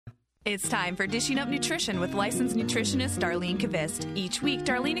It's time for Dishing Up Nutrition with licensed nutritionist Darlene Kvist. Each week,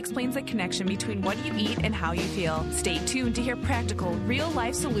 Darlene explains the connection between what you eat and how you feel. Stay tuned to hear practical,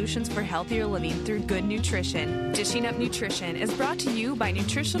 real-life solutions for healthier living through good nutrition. Dishing Up Nutrition is brought to you by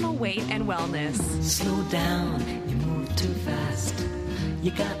Nutritional Weight and Wellness. Slow down, you move too fast.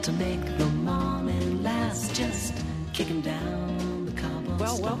 You got to make the morning last. Just kicking down the cobblestones.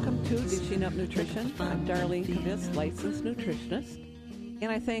 Well, welcome to Dishing Up Nutrition. I'm Darlene Kvist, licensed nutritionist.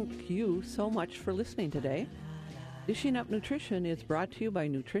 And I thank you so much for listening today. Dishing Up Nutrition is brought to you by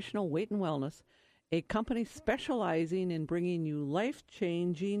Nutritional Weight and Wellness, a company specializing in bringing you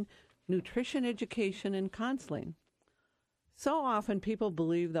life-changing nutrition education and counseling. So often people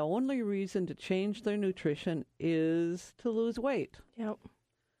believe the only reason to change their nutrition is to lose weight. Yep.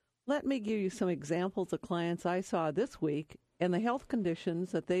 Let me give you some examples of clients I saw this week and the health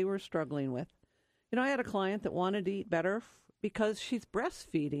conditions that they were struggling with. You know, I had a client that wanted to eat better because she's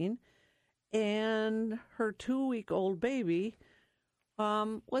breastfeeding, and her 2-week-old baby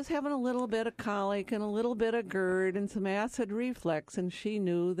was having a little bit of colic and a little bit of GERD and some acid reflux, and she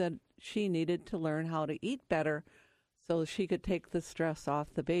knew that she needed to learn how to eat better so she could take the stress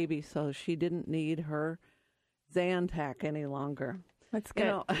off the baby so she didn't need her Zantac any longer. That's good.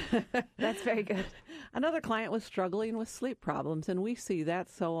 You know, That's very good. Another client was struggling with sleep problems, and we see that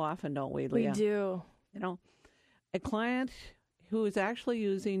so often, don't we, Leah? We do. You know, a client who is actually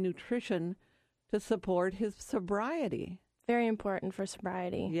using nutrition to support his sobriety. Very important for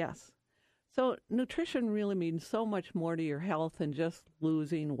sobriety. Yes. So nutrition really means so much more to your health than just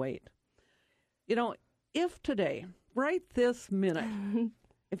losing weight. You know, if today, right this minute,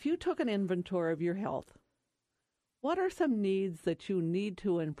 if you took an inventory of your health, what are some needs that you need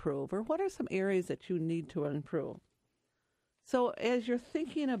to improve, or what are some areas that you need to improve? So as you're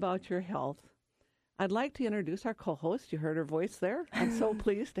thinking about your health, I'd like to introduce our co-host. You heard her voice there. I'm so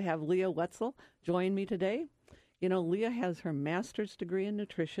pleased to have Leah Wetzell join me today. You know, Leah has her master's degree in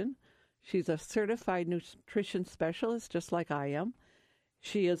nutrition. She's a certified nutrition specialist, just like I am.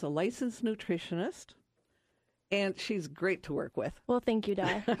 She is a licensed nutritionist, and she's great to work with. Well, thank you,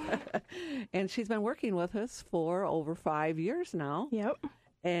 Dar. And she's been working with us for over 5 years now. Yep.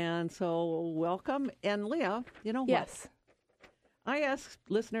 And so welcome. And Leah, you know what? Yes. I ask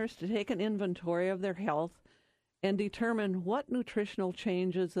listeners to take an inventory of their health and determine what nutritional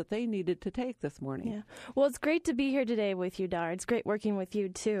changes that they needed to take this morning. Yeah. Well, it's great to be here today with you, Dar. It's great working with you,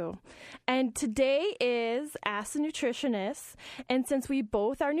 too. And today is Ask the Nutritionist. And since we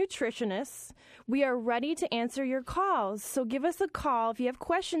both are nutritionists, we are ready to answer your calls. So give us a call if you have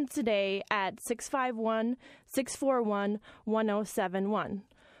questions today at 651-641-1071.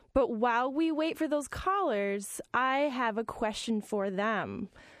 But while we wait for those callers, I have a question for them.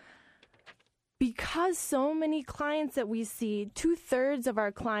 Because so many clients that we see, 2/3 of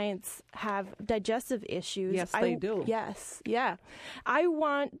our clients have digestive issues. Yes, they do. Yes, yeah. I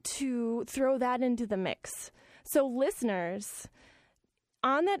want to throw that into the mix. So listeners,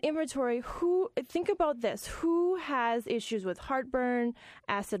 on that inventory, think about this. Who has issues with heartburn,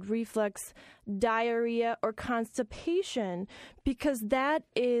 acid reflux, diarrhea, or constipation? Because that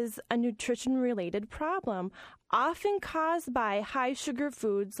is a nutrition-related problem, often caused by high-sugar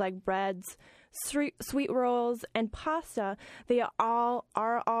foods like breads, sweet rolls, and pasta. They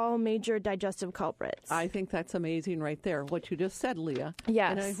are all major digestive culprits. I think that's amazing right there, what you just said, Leah.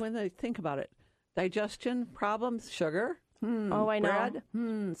 Yes. And when I think about it, digestion problems, sugar, oh, I know.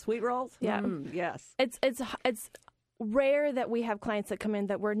 bread, sweet rolls, Yeah. Yes. It's rare that we have clients that come in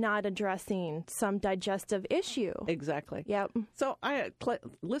that we're not addressing some digestive issue. Exactly. Yep. So,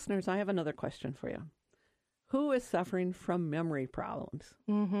 listeners, I have another question for you. Who is suffering from memory problems?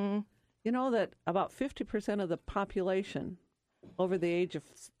 Mm-hmm. You know that about 50% of the population over the age of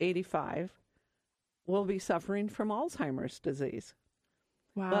 85 will be suffering from Alzheimer's disease.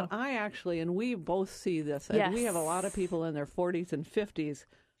 Wow. But I actually, and we both see this, and Yes. we have a lot of people in their 40s and 50s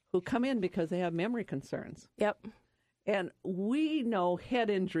who come in because they have memory concerns. Yep. And we know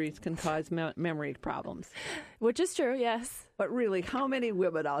head injuries can cause memory problems. Which is true, yes. But really, how many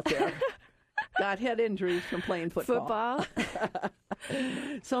women out there got head injuries from playing football? Football.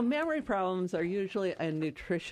 So memory problems are usually a